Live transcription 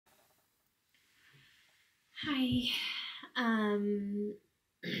Hi. I'm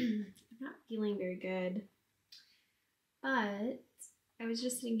not feeling very good, but I was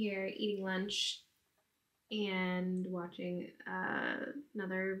just sitting here eating lunch and watching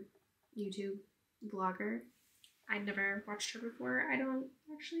another YouTube vlogger. I'd never watched her before. I don't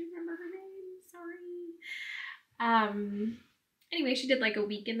actually remember her name. Sorry. Anyway, she did like a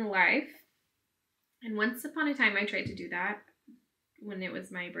week in the life, and once upon a time I tried to do that when it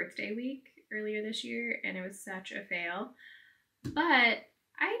was my birthday week earlier this year, and it was such a fail. But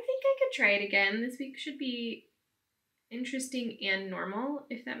I think I could try it again. This week should be interesting and normal,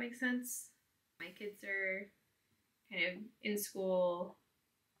 if that makes sense. My kids are kind of in school,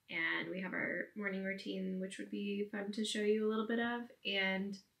 and we have our morning routine, which would be fun to show you a little bit of.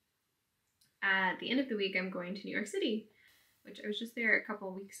 And at the end of the week, I'm going to New York City, which I was just there a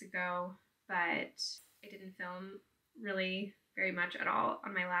couple weeks ago, but I didn't film really very much at all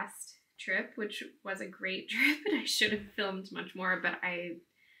on my last trip, which was a great trip, and I should have filmed much more, but I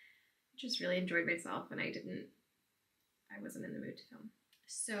just really enjoyed myself, and I wasn't in the mood to film.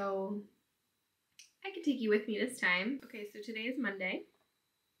 So I can take you with me this time. Okay, so today is Monday.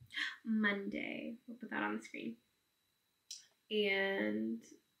 We'll put that on the screen. And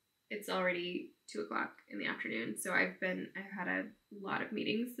it's already 2 o'clock in the afternoon, so I've had a lot of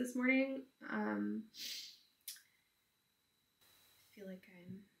meetings this morning. I feel like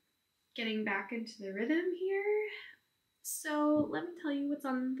I'm getting back into the rhythm here. So let me tell you what's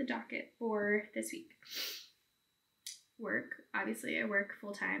on the docket for this week. Work. Obviously, I work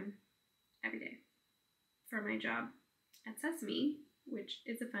full-time every day for my job at Sesame, which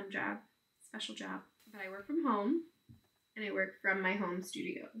is a fun job, special job. But I work from home, and I work from my home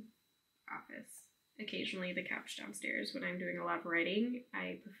studio office. Occasionally the couch downstairs when I'm doing a lot of writing.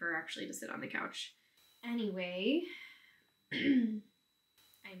 I prefer actually to sit on the couch. Anyway,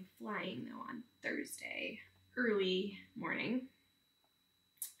 I'm flying though on Thursday, early morning.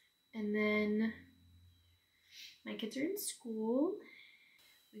 And then my kids are in school.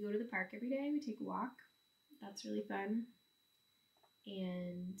 We go to the park every day. We take a walk. That's really fun.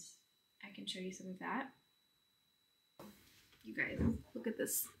 And I can show you some of that. You guys, look at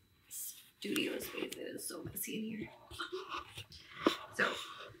this studio space. It is so messy in here. So,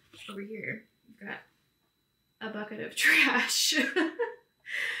 over here, we've got a bucket of trash.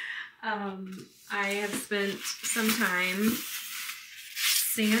 I have spent some time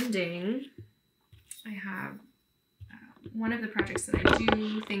sanding. I have one of the projects that I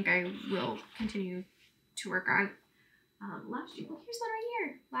do think I will continue to work on. Last year, well, here's one right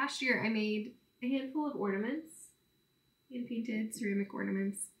here. Last year I made a handful of ornaments, hand-painted ceramic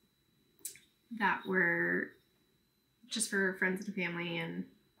ornaments that were just for friends and family, and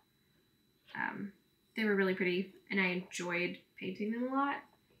they were really pretty, and I enjoyed painting them a lot.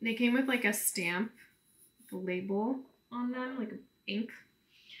 They came with like a stamp, like a label on them, like ink.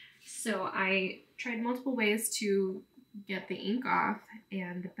 So I tried multiple ways to get the ink off,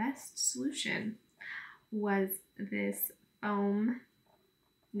 and the best solution was this foam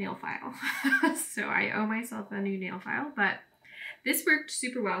nail file. So I owe myself a new nail file, but this worked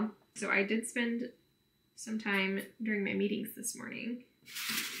super well. So I did spend some time during my meetings this morning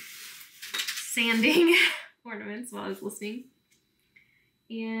sanding ornaments while I was listening.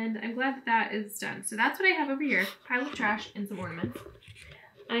 And I'm glad that that is done. So that's what I have over here. Pile of trash and some ornaments.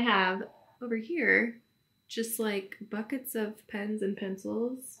 I have over here just like buckets of pens and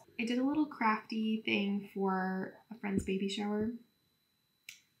pencils. I did a little crafty thing for a friend's baby shower.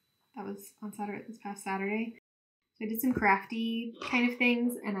 That was on Saturday, this past Saturday. So I did some crafty kind of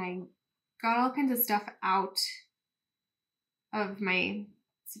things, and I got all kinds of stuff out of my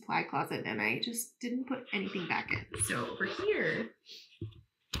supply closet, and I just didn't put anything back in. So over here,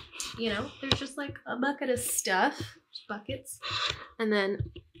 you know, there's just like a bucket of stuff, buckets, and then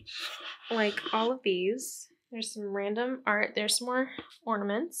like all of these. There's some random art. There's some more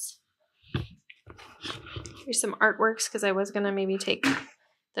ornaments. Here's some artworks, because I was gonna maybe take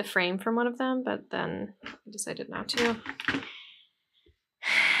the frame from one of them, but then I decided not to.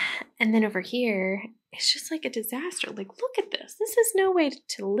 And then over here, it's just like a disaster. Like, look at this. This is no way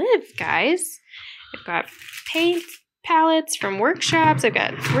to live, guys. I've got paint palettes from workshops. I've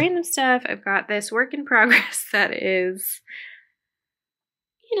got random stuff. I've got this work in progress that is,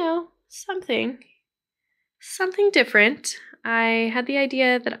 you know, something different. I had the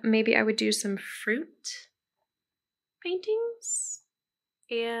idea that maybe I would do some fruit paintings,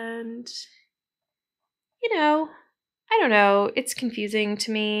 and, you know, I don't know. It's confusing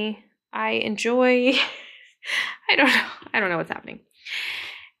to me. I enjoy, I don't know what's happening.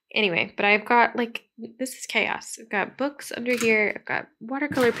 Anyway, but I've got like, this is chaos. I've got books under here. I've got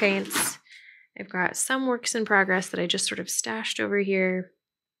watercolor paints, I've got some works in progress that I just sort of stashed over here.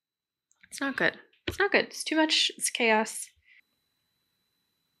 It's not good. It's not good. It's too much. It's chaos.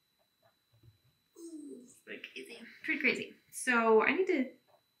 It's pretty crazy. Pretty crazy. So I need to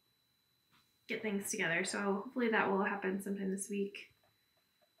get things together. So hopefully that will happen sometime this week.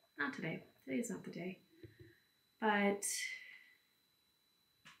 Not today. Today is not the day. But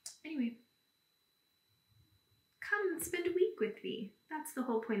anyway, come and spend a week with me. That's the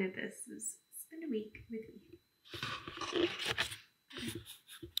whole point of this, is spend a week with me.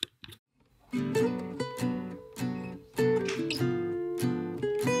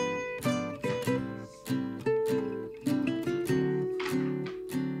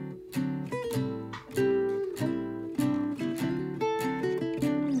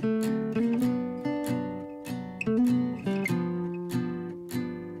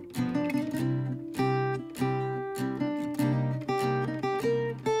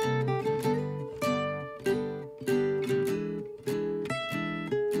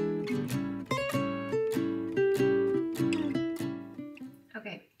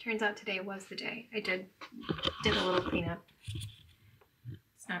 Okay, turns out today was the day. I did a little cleanup.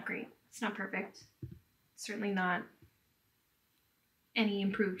 It's not great. It's not perfect. It's certainly not any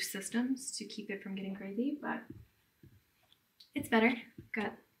improved systems to keep it from getting crazy, but it's better.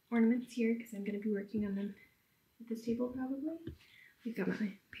 Got ornaments here because I'm going to be working on them at this table probably. We've got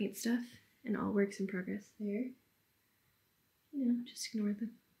my paint stuff and all works in progress there. You know, just ignore the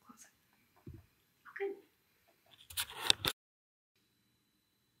closet. Okay.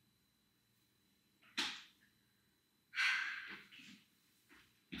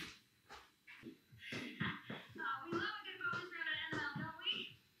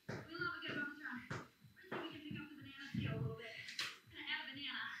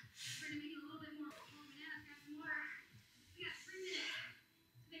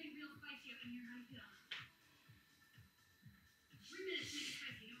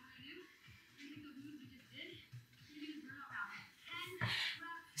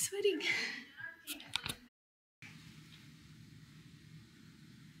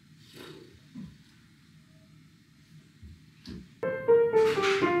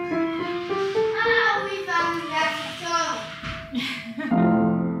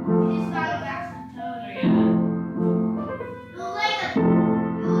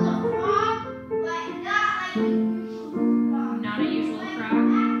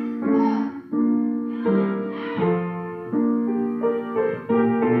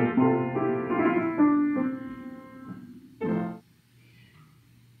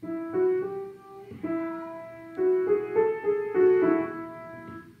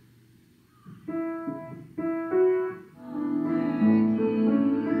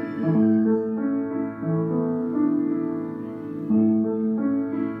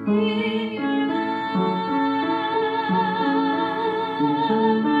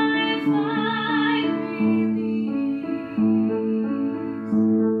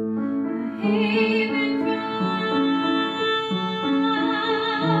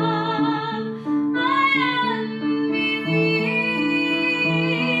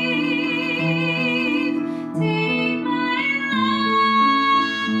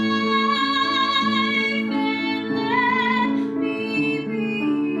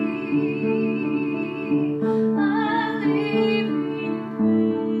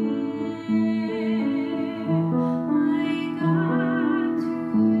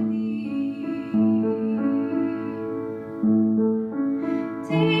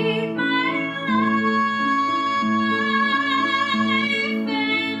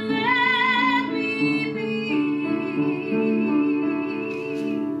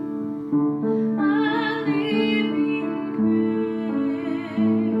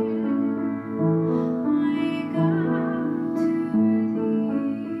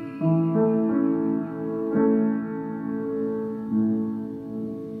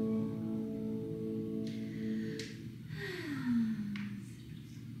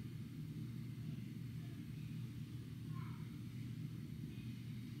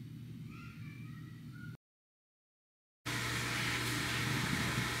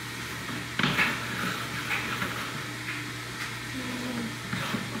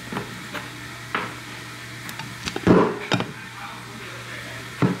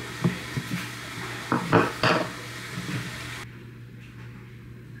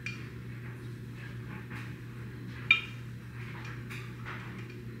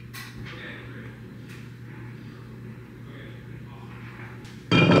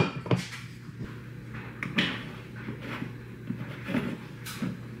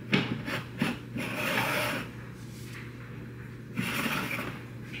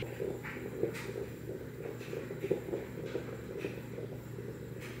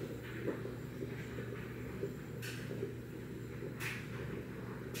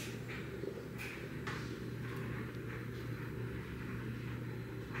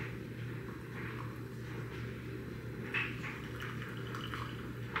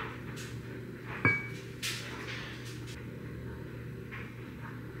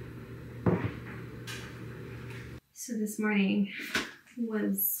 So this morning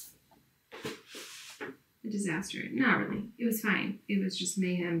was a disaster. Not really. It was fine. It was just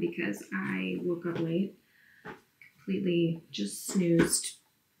mayhem because I woke up late, completely just snoozed.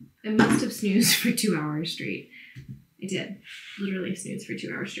 I must have snoozed for 2 hours straight. I did. Literally snoozed for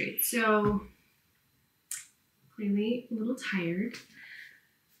 2 hours straight. So clearly a little tired.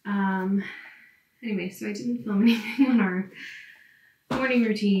 Anyway, so I didn't film anything on our morning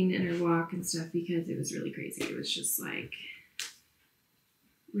routine and our walk and stuff because it was really crazy. It was just like,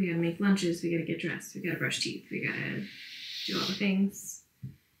 we gotta make lunches, we gotta get dressed, we gotta brush teeth, we gotta do all the things.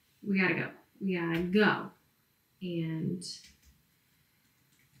 We gotta go. We gotta go. And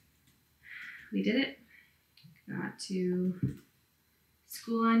we did it. Got to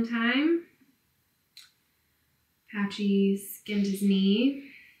school on time. Patchy skinned his knee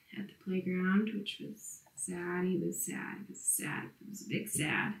at the playground, which was sad. He was sad. It was sad. It was a big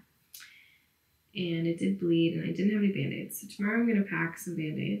sad. And it did bleed, and I didn't have any Band-Aids. So tomorrow I'm going to pack some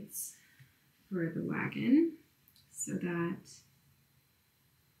Band-Aids for the wagon so that,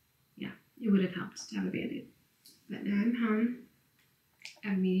 yeah, it would have helped to have a Band-Aid. But now I'm home. I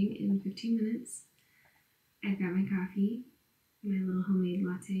have a meeting in 15 minutes. I've got my coffee, my little homemade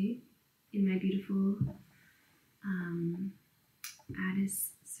latte in my beautiful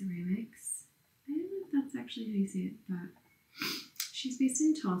Addis Ceramics. I don't know if that's actually how you say it, but she's based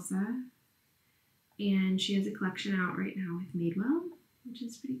in Tulsa, and she has a collection out right now with Madewell, which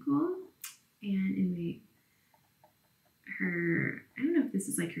is pretty cool. And anyway, I don't know if this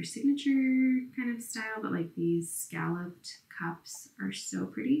is like her signature kind of style, but like these scalloped cups are so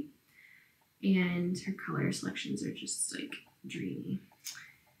pretty. And her color selections are just like dreamy.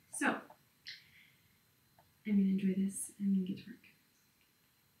 So I'm gonna enjoy this and then get to work.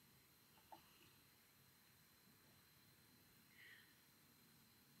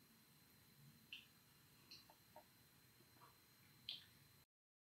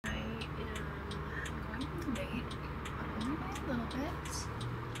 I am going late, but only by a little bit,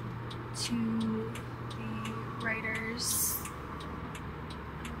 to the writers.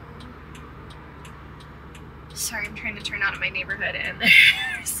 Sorry, I'm trying to turn out of my neighborhood and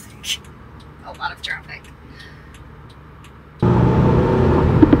there's like a lot of traffic.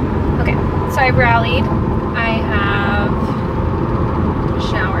 Okay, so I've rallied. I have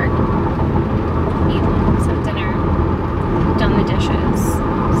showered, eaten some dinner, done the dishes,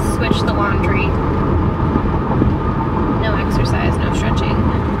 switched the laundry. No exercise, no stretching.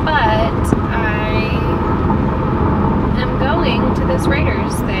 But I am going to this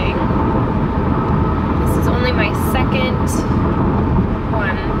writer's thing. Only my second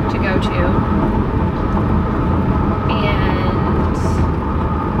one to go to, and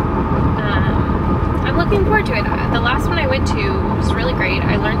I'm looking forward to it. The last one I went to was really great.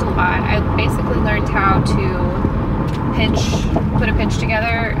 I learned a lot. I basically learned how to put a pitch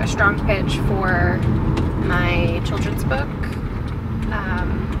together, a strong pitch for my children's book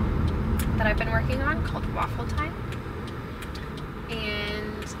that I've been working on called Waffle Time.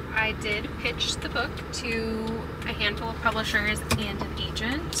 And I did pitch the book to a handful of publishers and an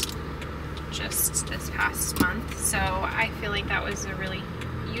agent just this past month. So I feel like that was a really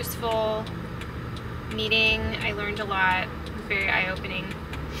useful meeting. I learned a lot. It was very eye-opening.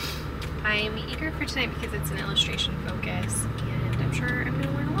 I'm eager for tonight because it's an illustration focus, and I'm sure I'm going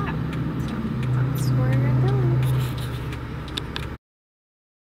to learn a lot. So that's where I'm going.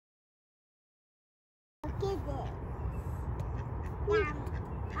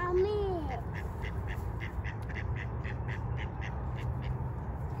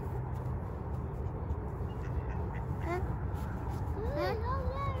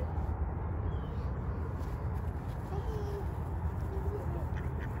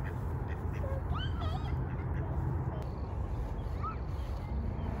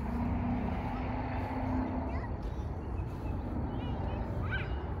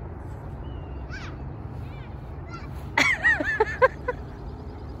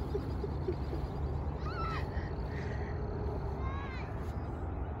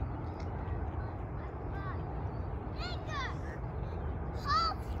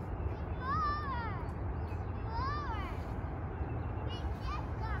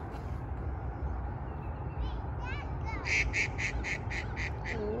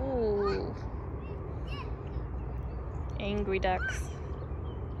 Ooh. Angry ducks.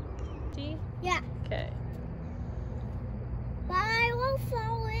 D? Yeah. Okay. But I will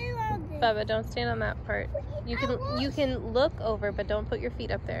fall in on this. Bubba, don't stand on that part. You can look over, but don't put your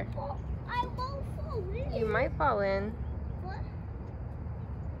feet up there. I won't fall in. You might fall in. What?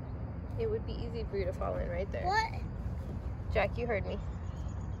 It would be easy for you to fall in right there. What? Jack, you heard me.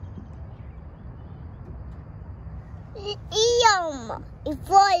 It's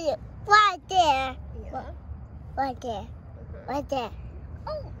right there. Yeah. Right there. Right there.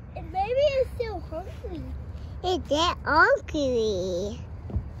 Oh, and maybe it's still hungry. It's that hungry.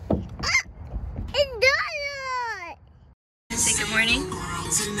 Ah! It's done! Say good morning.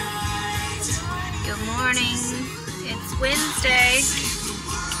 Good morning. It's Wednesday.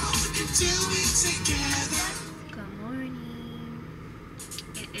 Good morning.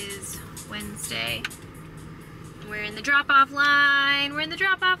 It is Wednesday. We're in the drop-off line. We're in the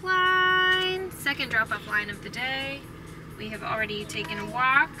drop-off line. Second drop-off line of the day. We have already taken a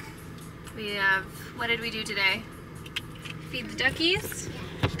walk. We have, what did we do today? Feed the duckies.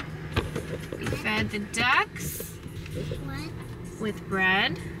 We fed the ducks with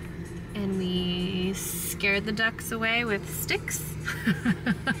bread. And we scared the ducks away with sticks.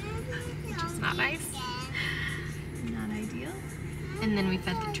 Which is not nice. Not ideal. And then we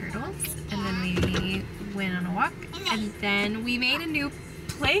fed the turtles. And then we went on a walk. And then we made a new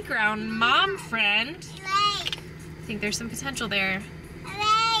playground mom friend. I think there's some potential there.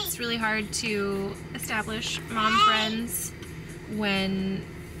 It's really hard to establish mom friends when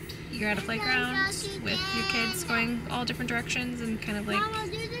you're at a playground with your kids going all different directions and kind of like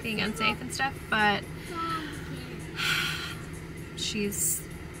being unsafe and stuff, but she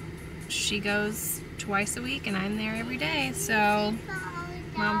goes twice a week and I'm there every day, so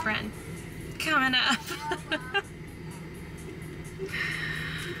mom friend coming up.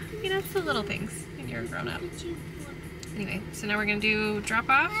 You know, it's the little things when you're a grown up. Anyway, so now we're gonna do drop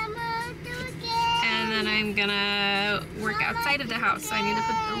off and then I'm gonna work outside of the house. So I need to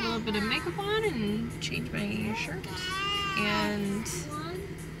put a little bit of makeup on and change my shirt and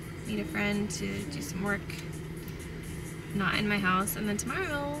meet a friend to do some work not in my house. And then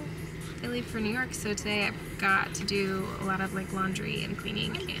tomorrow I leave for New York, so today I've got to do a lot of like laundry and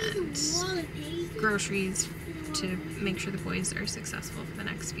cleaning and groceries to make sure the boys are successful for the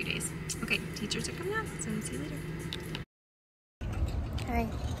next few days. Okay, teachers are coming out, so see you later. Hi.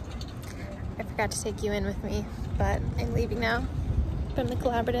 I forgot to take you in with me, but I'm leaving now from the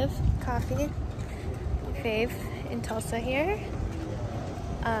Collaborative Coffee fave in Tulsa here.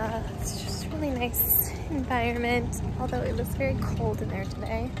 It's just a really nice environment, although it was very cold in there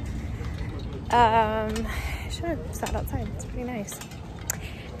today. I should have sat outside, it's pretty nice.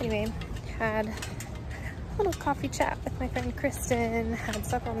 Anyway, had a little coffee chat with my friend Kristen, had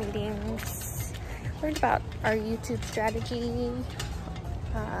several meetings, learned about our YouTube strategy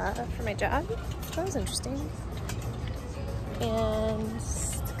for my job. So that was interesting. And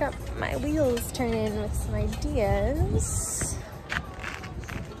got my wheels turning with some ideas.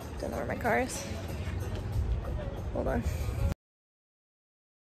 Don't know where my car is. Hold on.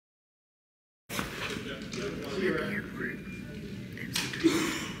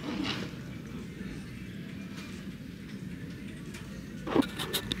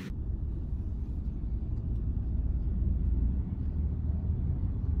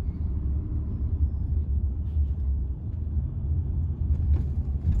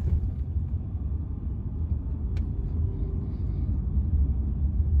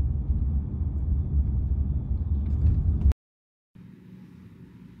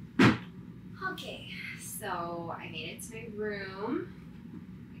 Okay, so I made it to my room.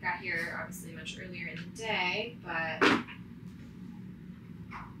 I got here obviously much earlier in the day, but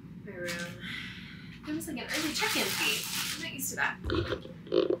my room, there was like an early check-in fee. I'm not used to that.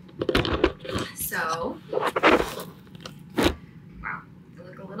 So, wow, I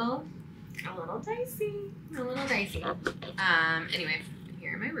look a little dicey. Anyway, I'm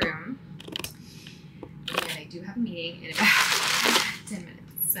here in my room, and I do have a meeting in about 10 minutes.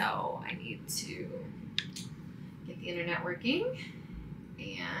 So I need to get the internet working,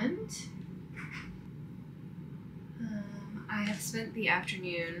 and I have spent the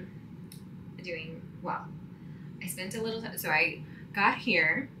afternoon doing, well, I spent a little time, so I got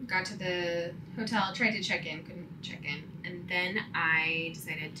here, got to the hotel, tried to check in, couldn't check in, and then I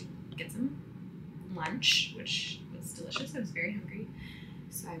decided to get some lunch, which was delicious. I was very hungry,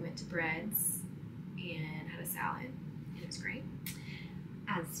 so I went to Bread's and had a salad, and it was great,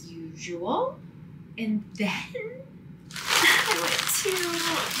 as usual. And then I went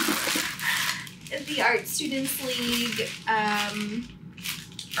to the Art Students League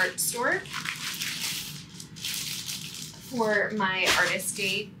art store for my artist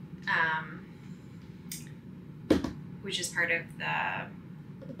date, which is part of the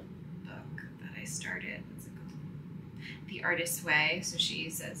book that I started. What's it called? The Artist's Way. So she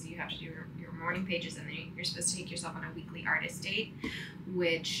says you have to do your morning pages, and then you're supposed to take yourself on a weekly artist date,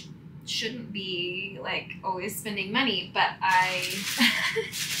 which shouldn't be like always spending money, but I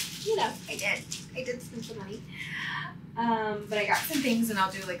you know, I did spend some money. But I got some things, and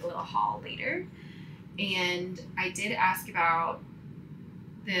I'll do like a little haul later. And I did ask about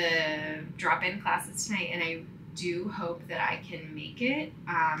the drop-in classes tonight, and I do hope that I can make it.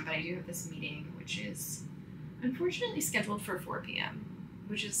 But I do have this meeting, which is unfortunately scheduled for 4 p.m.,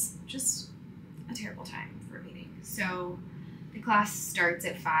 which is just a terrible time for a meeting. So the class starts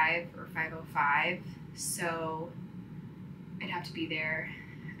at 5 or 5:05, so I'd have to be there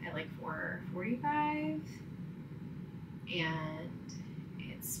at like 4:45, and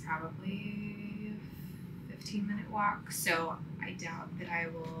it's probably a 15-minute walk, so I doubt that I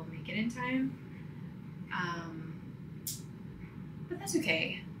will make it in time. But that's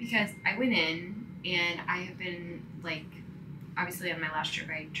okay, because I went in, and I have been, like, obviously on my last trip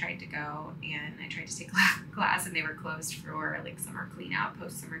I tried to go, and I tried to take class, and they were closed for like summer clean out,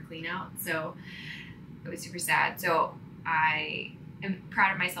 post-summer clean out, so it was super sad. So I am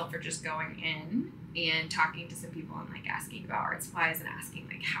proud of myself for just going in and talking to some people, and like asking about art supplies, and asking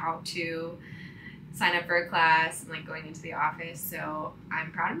like how to sign up for a class, and like going into the office. So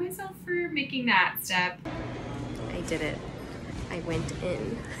I'm proud of myself for making that step. I did it. I went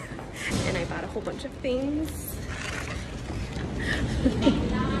in and I bought a whole bunch of things.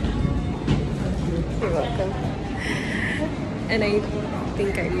 You're welcome. And I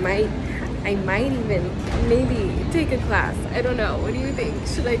think I might even maybe take a class. I don't know. What do you think?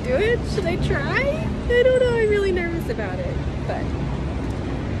 Should I do it? Should I try? I don't know. I'm really nervous about it, but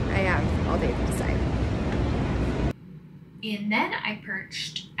I have all day to decide. And then I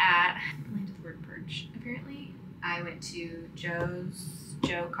perched at, I landed the word perch, apparently. I went to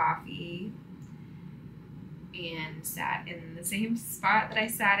Joe Coffee and sat in the same spot that I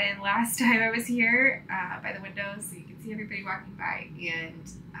sat in last time I was here, by the windows, so you can see everybody walking by. And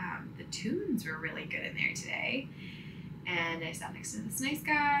the tunes were really good in there today. And I sat next to this nice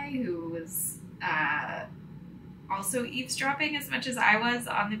guy who was also eavesdropping as much as I was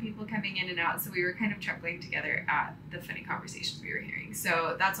on the people coming in and out. So we were kind of chuckling together at the funny conversations we were hearing.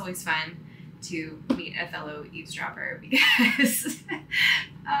 So that's always fun to meet a fellow eavesdropper, because,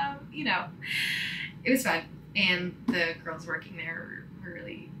 you know, it was fun. And the girls working there were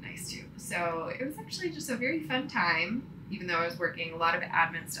really nice too. So it was actually just a very fun time, even though I was working a lot of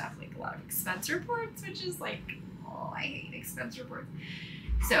admin stuff, like a lot of expense reports, which is like, oh, I hate expense reports.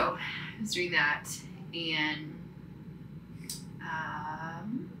 So I was doing that, and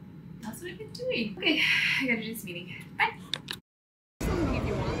that's what I've been doing. Okay, I gotta do this meeting. Bye. If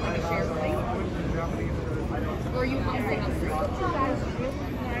you want, like a share plate, or you want something else.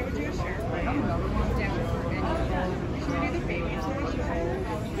 I would do a share plate. Down for a minute. Should we do the babies or should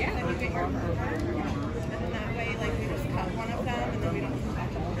yeah, then you get your burger. And then that way, like, we just cut one of them, and then we don't come back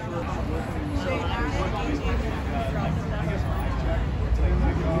to them. So you add it easy and that's like, it's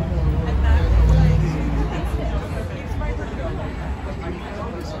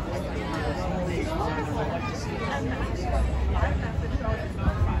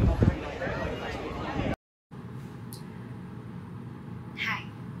my burger. Hi.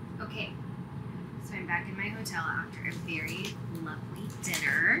 Okay. So I'm back in my hotel after a very lovely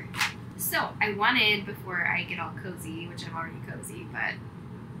dinner. So I wanted, before I get all cozy, which I'm already cozy, but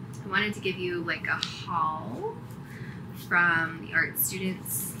I wanted to give you like a haul from the Art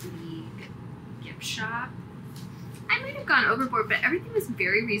Students League gift shop. I might have gone overboard, but everything was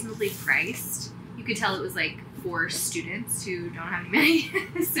very reasonably priced. You could tell it was like for students who don't have any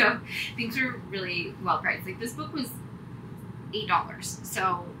money. So things were really well priced. Like this book was $8.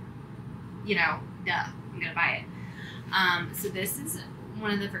 So, you know, duh, I'm gonna buy it. So this is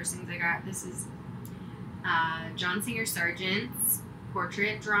one of the first things I got. This is John Singer Sargent's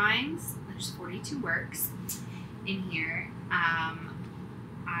portrait drawings. There's 42 works in here.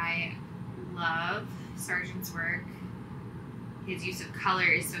 I love Sargent's work. His use of color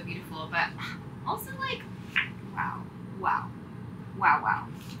is so beautiful, but also like, wow.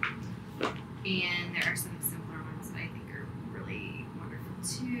 And there are some simpler ones that I think are really wonderful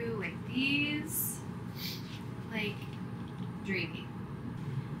too, like these, like dreamy.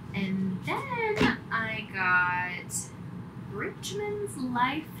 And then I got Richmond's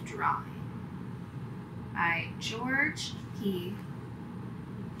Life Drawing by George B.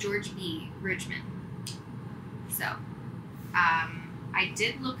 Richmond. So, I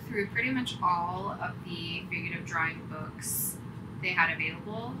did look through pretty much all of the figurative drawing books they had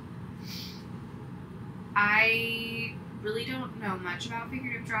available. I really don't know much about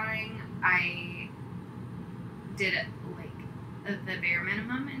figurative drawing. I did like the bare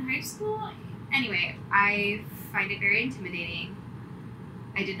minimum in high school. Anyway, I find it very intimidating.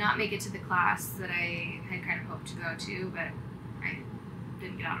 I did not make it to the class that I had kind of hoped to go to, but I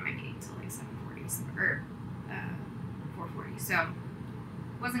didn't get out of my paint until like 7:40 or 4:40, so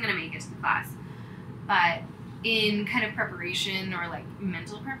wasn't gonna make it to the class. But in kind of preparation or like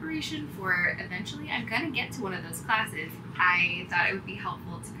mental preparation for eventually I'm gonna get to one of those classes, I thought it would be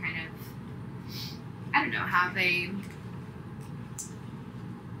helpful to kind of, I don't know, have a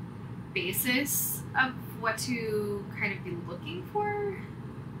basis of what to kind of be looking for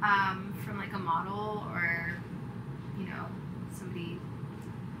from like a model or, you know, somebody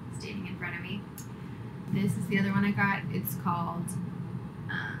standing in front of me. This is the other one I got. It's called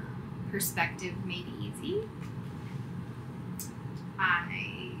Perspective Made Easy.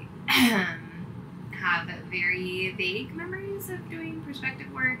 I have very vague memories of doing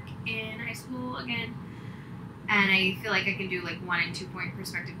perspective work in high school again, and I feel like I can do like 1 and 2 point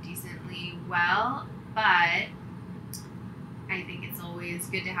perspective decently well, but I think it's always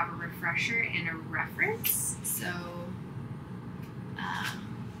good to have a refresher and a reference. So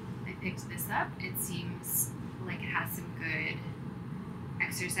I picked this up. It seems like it has some good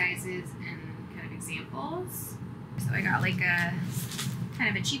exercises and kind of examples. So I got like a kind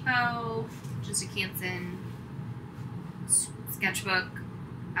of a cheapo, just a Canson sketchbook,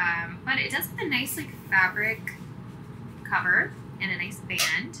 but it does have a nice like fabric cover and a nice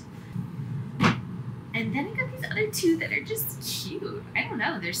band. And then I got these other two that are just cute. I don't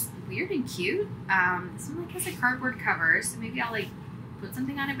know, they're weird and cute. This one like has a cardboard cover, so maybe I'll like put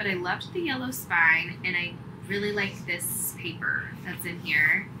something on it, but I loved the yellow spine, and I really like this paper that's in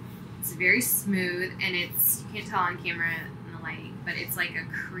here. It's very smooth, and it's, you can't tell on camera in the lighting, but it's like a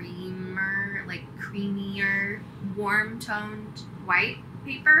creamer, like creamier, warm toned white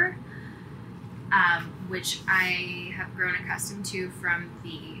paper, which I have grown accustomed to from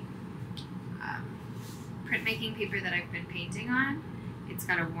the printmaking paper that I've been painting on. It's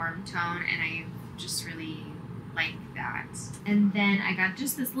got a warm tone, and I just really like that. And then I got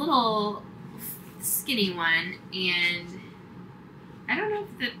just this little skinny one, and I don't know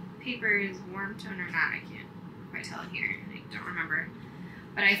if the paper is warm tone or not. I can't quite tell here. I don't remember.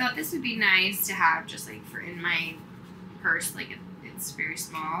 But I thought this would be nice to have just like for in my purse. Like it's very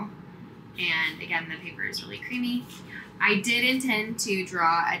small. And again, the paper is really creamy. I did intend to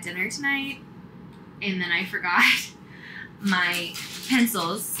draw at dinner tonight, and then I forgot my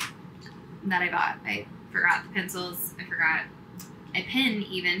pencils that I bought. I forgot the pencils. I forgot a pen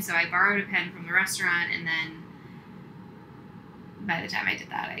even, so I borrowed a pen from the restaurant, and then by the time I did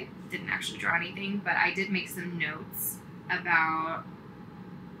that, I didn't actually draw anything, but I did make some notes about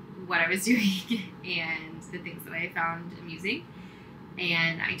what I was doing and the things that I found amusing,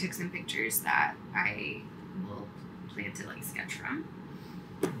 and I took some pictures that I will plan to like sketch from.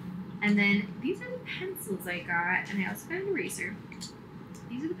 And then these are the pencils I got, and I also got an eraser.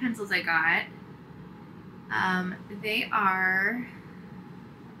 These are the pencils I got. They are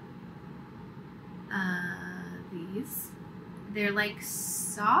these. They're like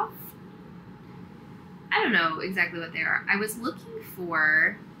soft. I don't know exactly what they are. I was looking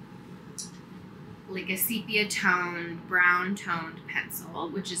for like a sepia toned, brown toned pencil,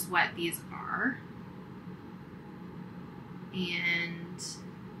 which is what these are. And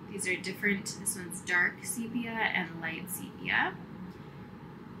these are different. This one's dark sepia and light sepia.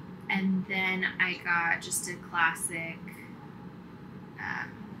 And then I got just a classic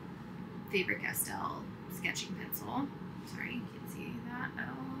Faber-Castell sketching pencil. Sorry, you can't see that at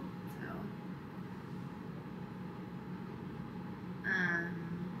all. So,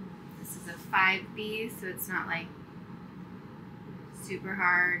 this is a 5B, so it's not like super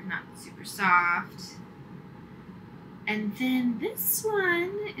hard, not super soft. And then this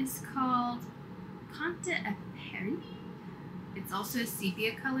one is called Conte a Paris. It's also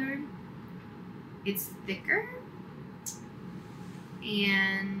sepia colored. It's thicker.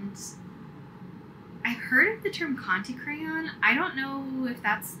 And I've heard of the term Conte crayon. I don't know if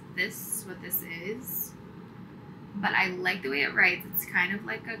that's what this is, but I like the way it writes. It's kind of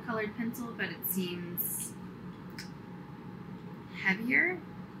like a colored pencil, but it seems heavier,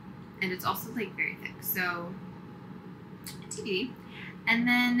 and it's also like very thick. So TBD. And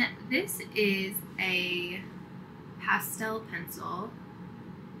then this is a pastel pencil,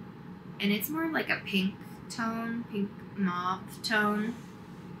 and it's more like a pink tone, pink mauve tone.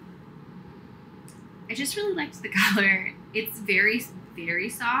 I just really liked the color. It's very, very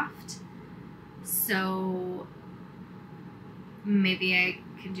soft, so maybe I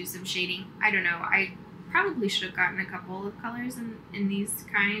can do some shading. I don't know. I probably should have gotten a couple of colors in these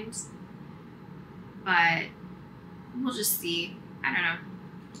kinds, but we'll just see. I don't know.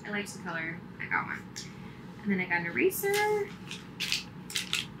 I liked the color. I got one. And then I got an eraser,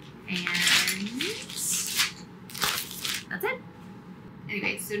 and that's it.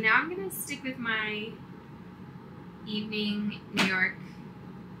 Anyway, so now I'm gonna stick with my evening New York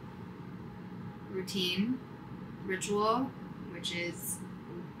ritual, which is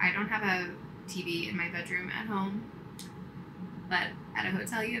I don't have a TV in my bedroom at home, but at a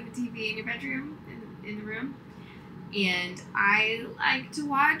hotel you have a TV in your bedroom, in the room, and I like to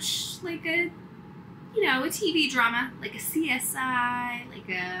watch like a TV drama, like a CSI, like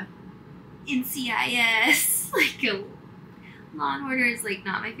a NCIS, like a Law and Order is like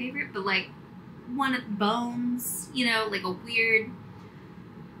not my favorite, but like one of Bones, like a weird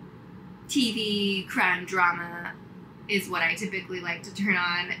TV crime drama is what I typically like to turn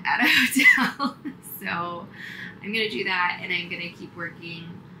on at a hotel. So I'm gonna do that, and I'm gonna keep working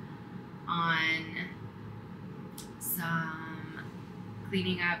on some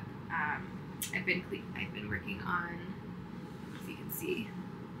cleaning up. I've been working on, if you can see.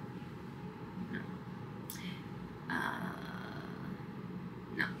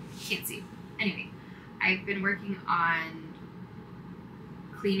 No, can't see. Anyway, I've been working on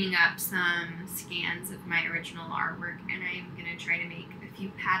cleaning up some scans of my original artwork, and I'm gonna try to make a few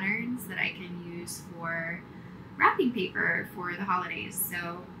patterns that I can use for wrapping paper for the holidays.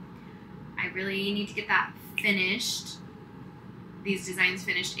 So I really need to get that finished, these designs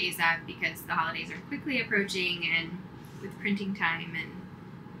finished ASAP, because the holidays are quickly approaching, and with printing time and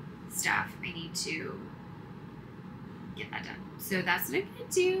stuff, I need to get that done. So that's what I'm gonna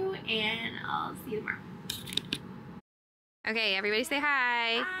do, and I'll see you tomorrow. Okay, everybody say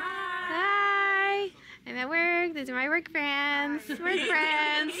hi. Hi. I'm at work. These are my work friends. Work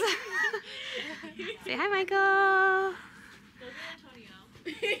friends. Say hi, Michael.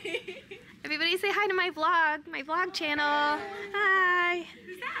 Everybody say hi to my vlog channel. Hi.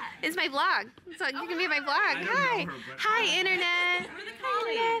 Who's that? It's my vlog. So you can be my vlog. Hi. Hi, internet.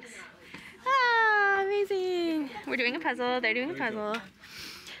 Hi, internet. Oh, amazing. We're doing a puzzle. They're doing a puzzle.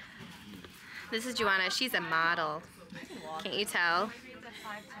 This is Joanna. She's a model. Can't you tell?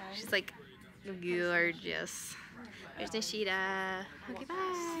 She's like gorgeous. There's Nishida. Okay,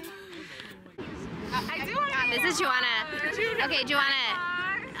 bye. This is Joanna. Okay, Joanna.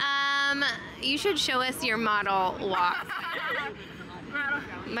 You should show us your model walk.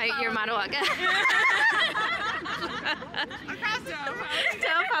 Your model walk.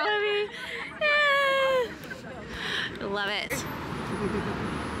 Don't follow me. Love it.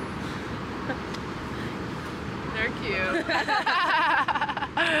 They're cute.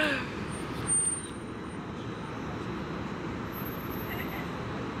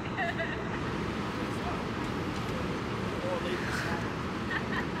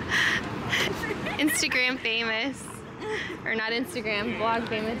 Instagram famous. Or not Instagram, vlog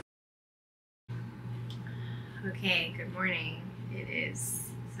famous. Okay, good morning. It is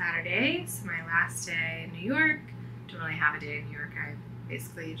Saturday. It's my last day in New York. Don't really have a day in New York. I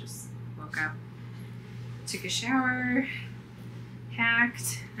basically just woke up, took a shower,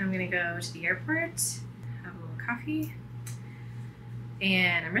 packed. I'm gonna go to the airport, have a little coffee,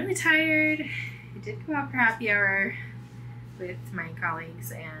 and I'm really tired. I did go out for happy hour with my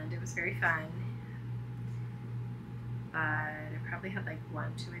colleagues, and it was very fun. But I probably had like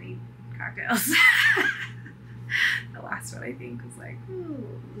one too many cocktails. The last one I think was like,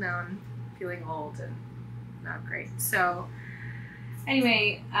 ooh, now I'm feeling old and not great. So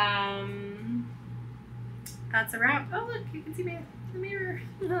anyway, that's a wrap. Oh look, you can see me in the mirror.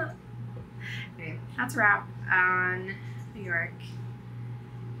 Anyway, that's a wrap on New York.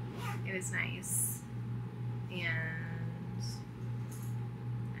 It was nice, and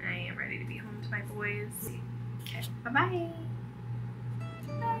I am ready to be home to my boys. Okay, bye-bye.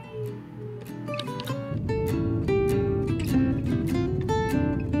 Bye.